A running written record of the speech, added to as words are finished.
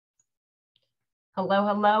Hello,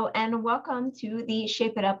 hello, and welcome to the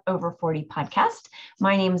Shape It Up Over 40 podcast.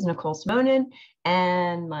 My name is Nicole Simonin,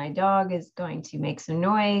 and my dog is going to make some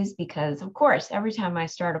noise because, of course, every time I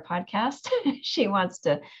start a podcast, she wants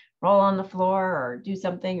to roll on the floor or do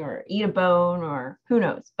something or eat a bone or who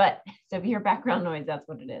knows. But so if you hear background noise, that's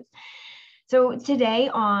what it is. So today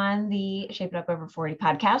on the Shape It Up Over 40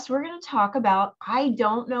 podcast, we're going to talk about I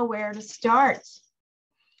don't know where to start.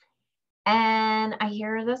 And I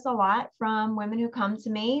hear this a lot from women who come to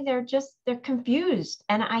me. They're confused.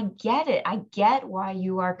 And I get it. I get why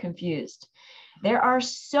you are confused. There are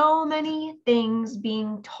so many things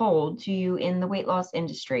being told to you in the weight loss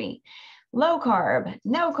industry. Low carb,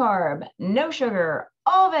 no sugar,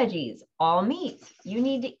 all veggies, all meat. You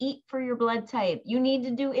need to eat for your blood type. You need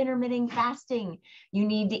to do intermittent fasting. You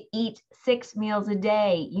need to eat 6 meals a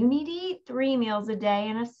day. You need to eat 3 meals a day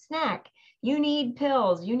and a snack. You need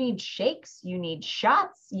pills, you need shakes, you need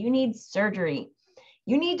shots, you need surgery.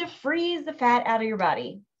 You need to freeze the fat out of your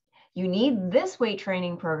body. You need this weight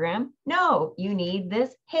training program. No, you need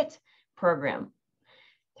this HIIT program.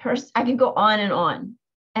 First, I could go on.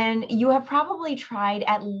 And you have probably tried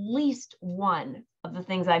at least one of the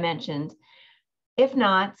things I mentioned, if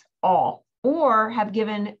not all, or have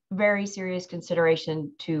given very serious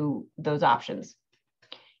consideration to those options.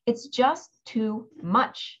 It's just too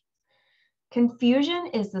much. Confusion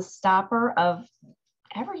is the stopper of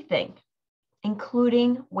everything,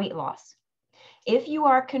 including weight loss. If you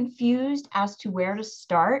are confused as to where to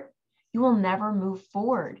start, you will never move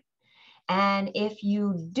forward. And if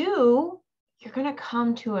you do, you're going to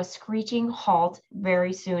come to a screeching halt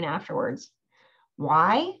very soon afterwards.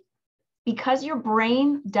 Why? Because your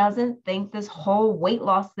brain doesn't think this whole weight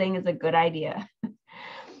loss thing is a good idea.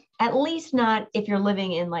 At least not if you're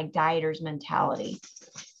living in like dieter's mentality.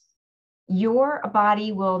 Your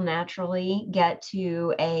body will naturally get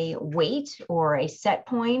to a weight or a set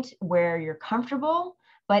point where you're comfortable,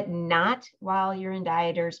 but not while you're in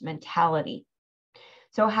dieter's mentality.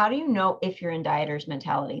 So how do you know if you're in dieter's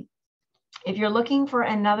mentality? If you're looking for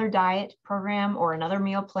another diet program or another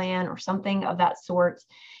meal plan or something of that sort,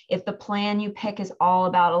 if the plan you pick is all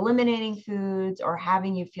about eliminating foods or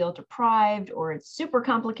having you feel deprived, or it's super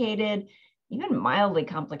complicated, even mildly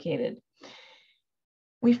complicated,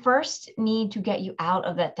 we first need to get you out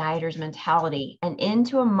of that dieter's mentality and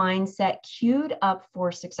into a mindset queued up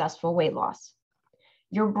for successful weight loss.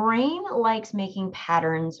 Your brain likes making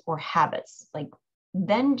patterns or habits, like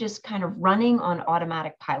then just kind of running on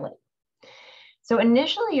automatic pilot. So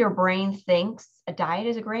initially your brain thinks a diet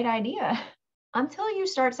is a great idea until you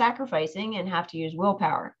start sacrificing and have to use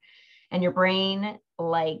willpower. And your brain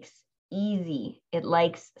likes easy. It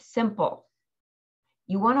likes simple.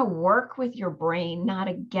 You want to work with your brain, not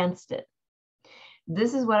against it.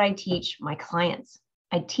 This is what I teach my clients.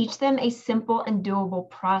 I teach them a simple and doable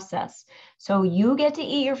process. So you get to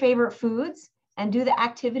eat your favorite foods and do the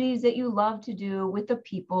activities that you love to do with the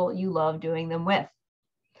people you love doing them with.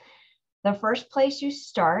 The first place you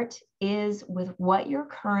start is with what you're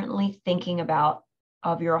currently thinking about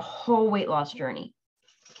of your whole weight loss journey.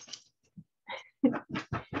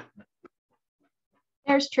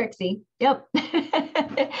 There's Trixie. Yep.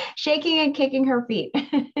 Shaking and kicking her feet.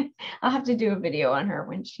 I'll have to do a video on her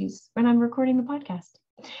when I'm recording the podcast.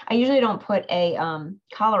 I usually don't put a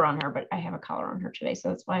collar on her, but I have a collar on her today. So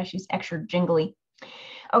that's why she's extra jingly.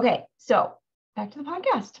 Okay. So back to the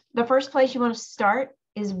podcast. The first place you want to start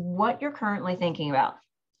is what you're currently thinking about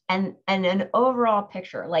and an overall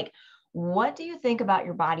picture. Like, what do you think about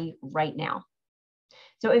your body right now?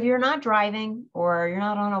 So if you're not driving or you're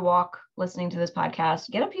not on a walk listening to this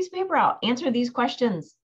podcast, get a piece of paper out, answer these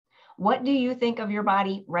questions. What do you think of your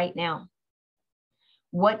body right now?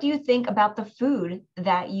 What do you think about the food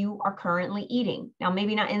that you are currently eating? Now,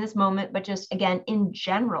 maybe not in this moment, but just again, in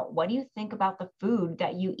general, what do you think about the food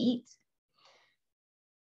that you eat?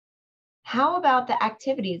 How about the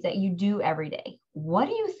activities that you do every day? What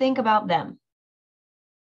do you think about them?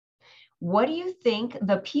 What do you think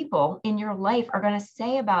the people in your life are going to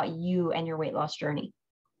say about you and your weight loss journey?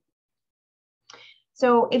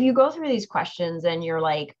 So if you go through these questions and you're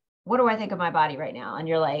like, what do I think of my body right now? And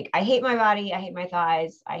you're like, I hate my body. I hate my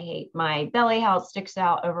thighs. I hate my belly, how it sticks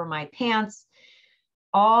out over my pants.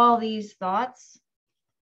 All these thoughts,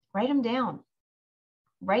 write them down.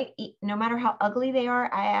 Right? No matter how ugly they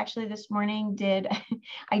are. I actually this morning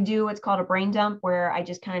I do what's called a brain dump, where I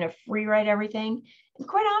just kind of free write everything. And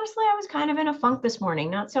quite honestly, I was kind of in a funk this morning,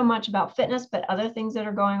 not so much about fitness, but other things that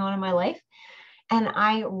are going on in my life. And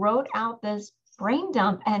I wrote out this brain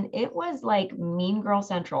dump and it was like Mean Girl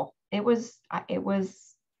Central. It was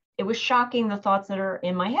shocking, the thoughts that are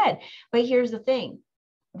in my head. But here's the thing.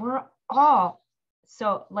 We're all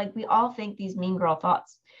So like we all think these mean girl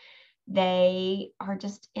thoughts. They are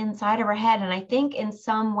just inside of our head. And I think in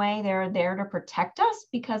some way they're there to protect us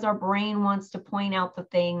because our brain wants to point out the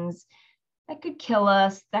things that could kill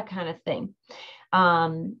us, that kind of thing.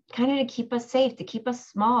 Kind of to keep us safe, to keep us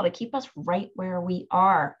small, to keep us right where we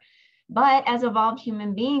are. But as evolved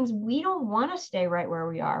human beings, we don't want to stay right where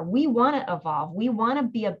we are. We want to evolve. We want to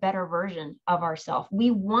be a better version of ourselves.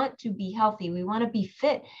 We want to be healthy. We want to be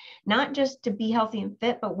fit, not just to be healthy and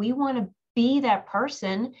fit, but we want to be that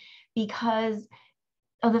person because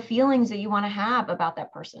of the feelings that you want to have about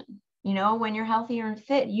that person. You know, when you're healthier and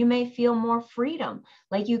fit, you may feel more freedom,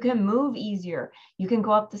 like you can move easier, you can go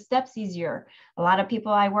up the steps easier. A lot of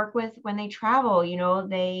people I work with, when they travel, you know,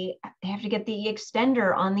 they have to get the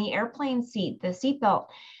extender on the airplane seat, the seatbelt.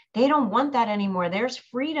 They don't want that anymore. There's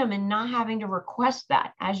freedom in not having to request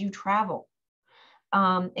that as you travel.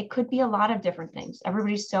 It could be a lot of different things.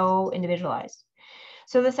 Everybody's so individualized.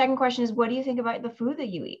 So the second question is, what do you think about the food that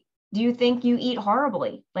you eat? Do you think you eat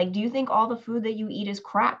horribly? Like, do you think all the food that you eat is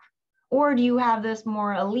crap? Or do you have this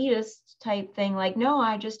more elitist type thing like, no,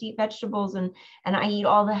 I just eat vegetables and I eat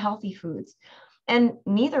all the healthy foods? And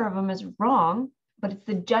neither of them is wrong, but it's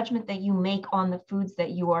the judgment that you make on the foods that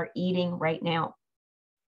you are eating right now.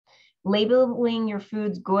 Labeling your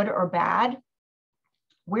foods good or bad,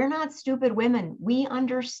 we're not stupid women. We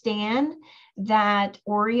understand that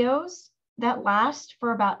Oreos that last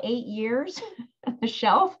for about 8 years on the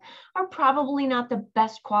shelf are probably not the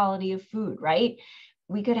best quality of food, right?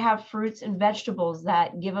 We could have fruits and vegetables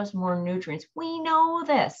that give us more nutrients. We know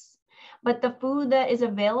this, but the food that is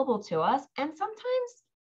available to us, and sometimes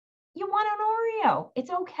you want an Oreo, it's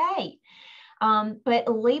okay.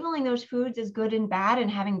 But labeling those foods as good and bad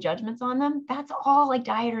and having judgments on them, that's all like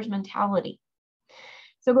dieters mentality.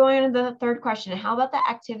 So going into the third question, how about the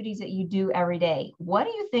activities that you do every day? What do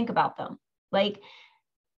you think about them? Like,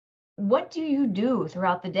 what do you do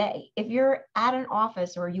throughout the day? If you're at an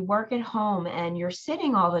office or you work at home and you're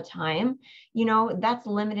sitting all the time, you know, that's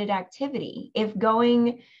limited activity. If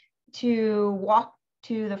going to walk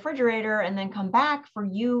to the refrigerator and then come back for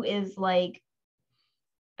you is like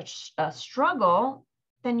a struggle,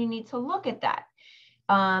 then you need to look at that.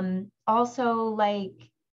 Also, like,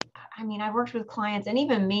 I mean, I worked with clients and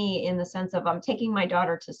even me in the sense of I'm taking my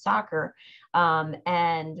daughter to soccer,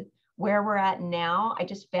 and where we're at now, I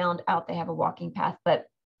just found out they have a walking path, but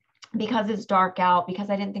because it's dark out, because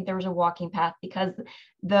I didn't think there was a walking path, because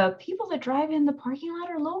the people that drive in the parking lot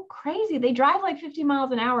are a little crazy. They drive like 50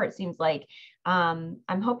 miles an hour, it seems like. I'm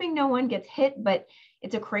hoping no one gets hit, but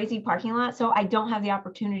it's a crazy parking lot. So I don't have the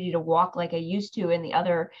opportunity to walk like I used to in the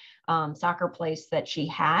other soccer place that she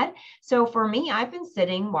had. So for me, I've been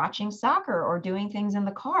sitting watching soccer or doing things in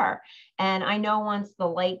the car. And I know once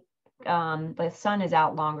the sun is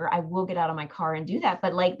out longer, I will get out of my car and do that.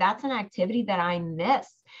 But like, that's an activity that I miss.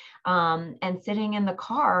 And sitting in the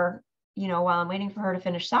car, you know, while I'm waiting for her to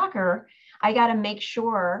finish soccer, I got to make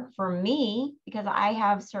sure for me, because I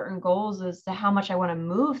have certain goals as to how much I want to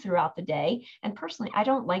move throughout the day. And personally, I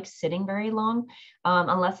don't like sitting very long,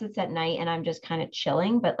 unless it's at night and I'm just kind of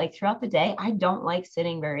chilling. But like throughout the day, I don't like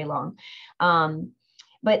sitting very long.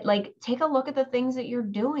 But like, take a look at the things that you're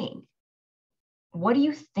doing. What do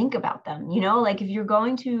you think about them? You know, like if you're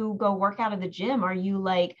going to go work out at the gym, are you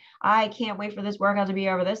like, I can't wait for this workout to be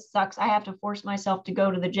over. This sucks. I have to force myself to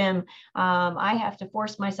go to the gym. I have to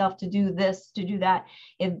force myself to do this, to do that.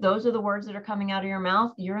 If those are the words that are coming out of your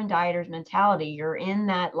mouth, you're in dieter's mentality. You're in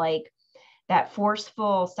that like that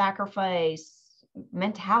forceful sacrifice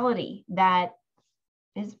mentality that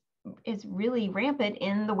is really rampant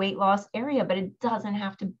in the weight loss area, but it doesn't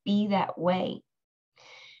have to be that way.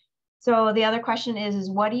 So the other question is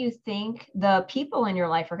what do you think the people in your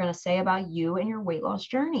life are going to say about you and your weight loss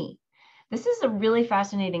journey? This is a really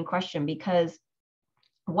fascinating question because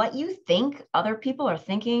what you think other people are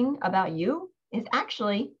thinking about you is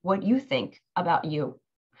actually what you think about you.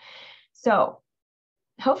 So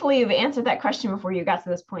hopefully you've answered that question before you got to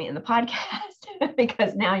this point in the podcast,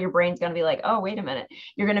 because now your brain's going to be like, oh, wait a minute.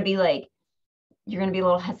 You're going to be a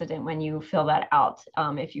little hesitant when you fill that out,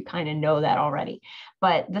 if you kind of know that already.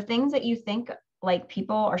 But the things that you think like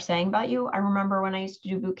people are saying about you, I remember when I used to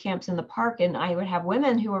do boot camps in the park and I would have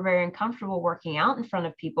women who were very uncomfortable working out in front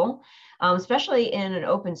of people, especially in an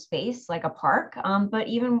open space like a park. But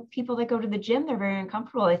even people that go to the gym, they're very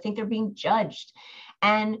uncomfortable. They think they're being judged.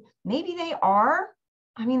 And maybe they are.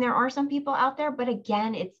 I mean, there are some people out there, but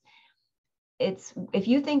again, it's if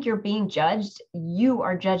you think you're being judged, you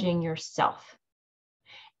are judging yourself.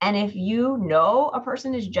 And if you know a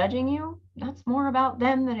person is judging you, that's more about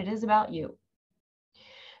them than it is about you.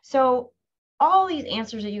 So all these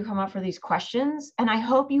answers that you come up for these questions, and I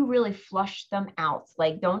hope you really flush them out.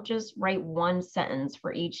 Like, don't just write one sentence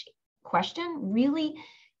for each question. Really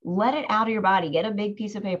let it out of your body. Get a big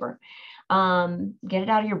piece of paper. Get it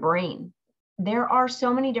out of your brain. There are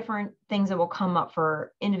so many different things that will come up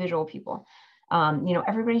for individual people.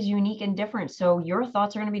 Everybody's unique and different. So your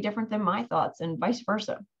thoughts are going to be different than my thoughts and vice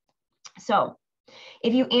versa. So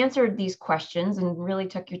if you answered these questions and really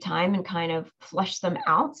took your time and kind of fleshed them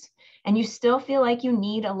out, and you still feel like you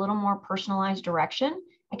need a little more personalized direction,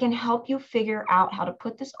 I can help you figure out how to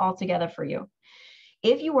put this all together for you.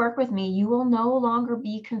 If you work with me, you will no longer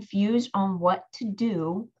be confused on what to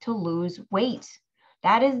do to lose weight.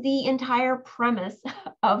 That is the entire premise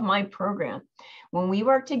of my program. When we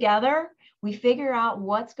work together, we figure out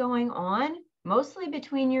what's going on, mostly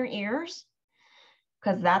between your ears,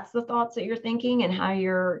 because that's the thoughts that you're thinking and how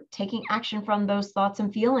you're taking action from those thoughts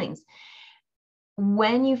and feelings.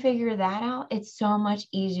 When you figure that out, it's so much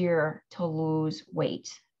easier to lose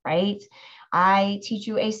weight, right? I teach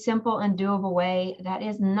you a simple and doable way that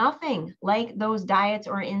is nothing like those diets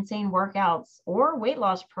or insane workouts or weight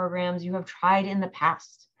loss programs you have tried in the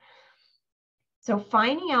past. So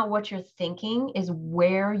finding out what you're thinking is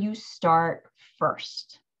where you start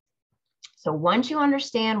first. So once you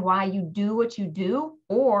understand why you do what you do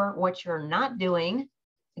or what you're not doing,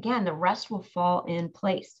 again, the rest will fall in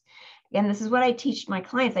place. Again, this is what I teach my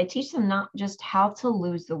clients. I teach them not just how to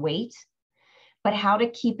lose the weight, but how to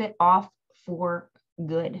keep it off for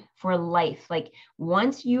good, for life. Like,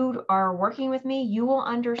 once you are working with me, you will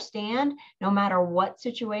understand no matter what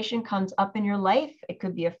situation comes up in your life. It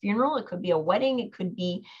could be a funeral, it could be a wedding, it could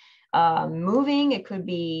be moving, it could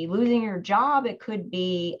be losing your job, it could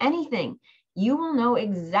be anything. You will know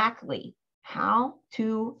exactly how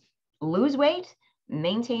to lose weight,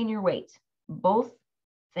 maintain your weight, both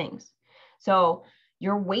things. So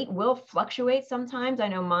your weight will fluctuate sometimes. I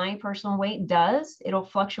know my personal weight does. It'll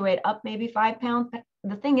fluctuate up maybe 5 pounds. But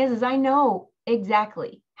the thing is I know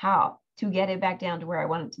exactly how to get it back down to where I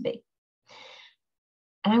want it to be.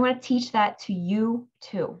 And I want to teach that to you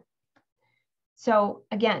too. So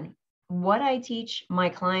again, what I teach my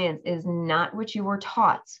clients is not what you were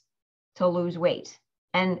taught to lose weight.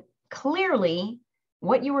 And clearly,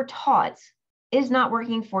 what you were taught is not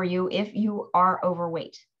working for you if you are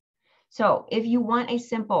overweight. So if you want a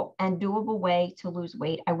simple and doable way to lose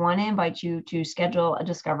weight, I want to invite you to schedule a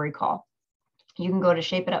discovery call. You can go to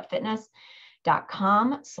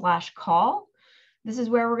shapeitupfitness.com/call. This is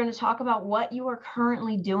where we're going to talk about what you are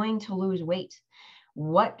currently doing to lose weight,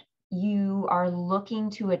 what you are looking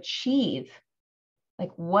to achieve,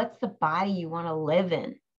 like what's the body you want to live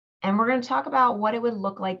in. And we're going to talk about what it would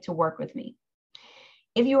look like to work with me.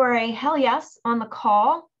 If you are a hell yes on the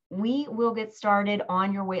call, we will get started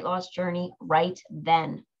on your weight loss journey right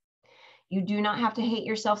then. You do not have to hate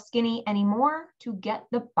yourself skinny anymore to get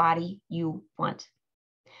the body you want.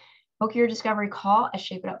 Book your discovery call at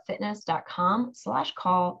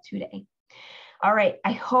shapeitupfitness.com/call today. All right.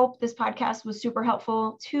 I hope this podcast was super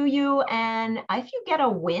helpful to you. And if you get a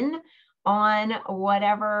win on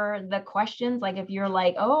whatever the questions, like if you're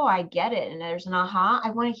like, oh, I get it, and there's an aha,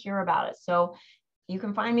 I want to hear about it. So you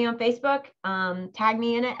can find me on Facebook, tag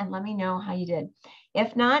me in it, and let me know how you did.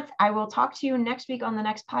 If not, I will talk to you next week on the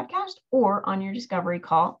next podcast or on your discovery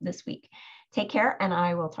call this week. Take care, and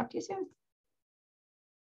I will talk to you soon.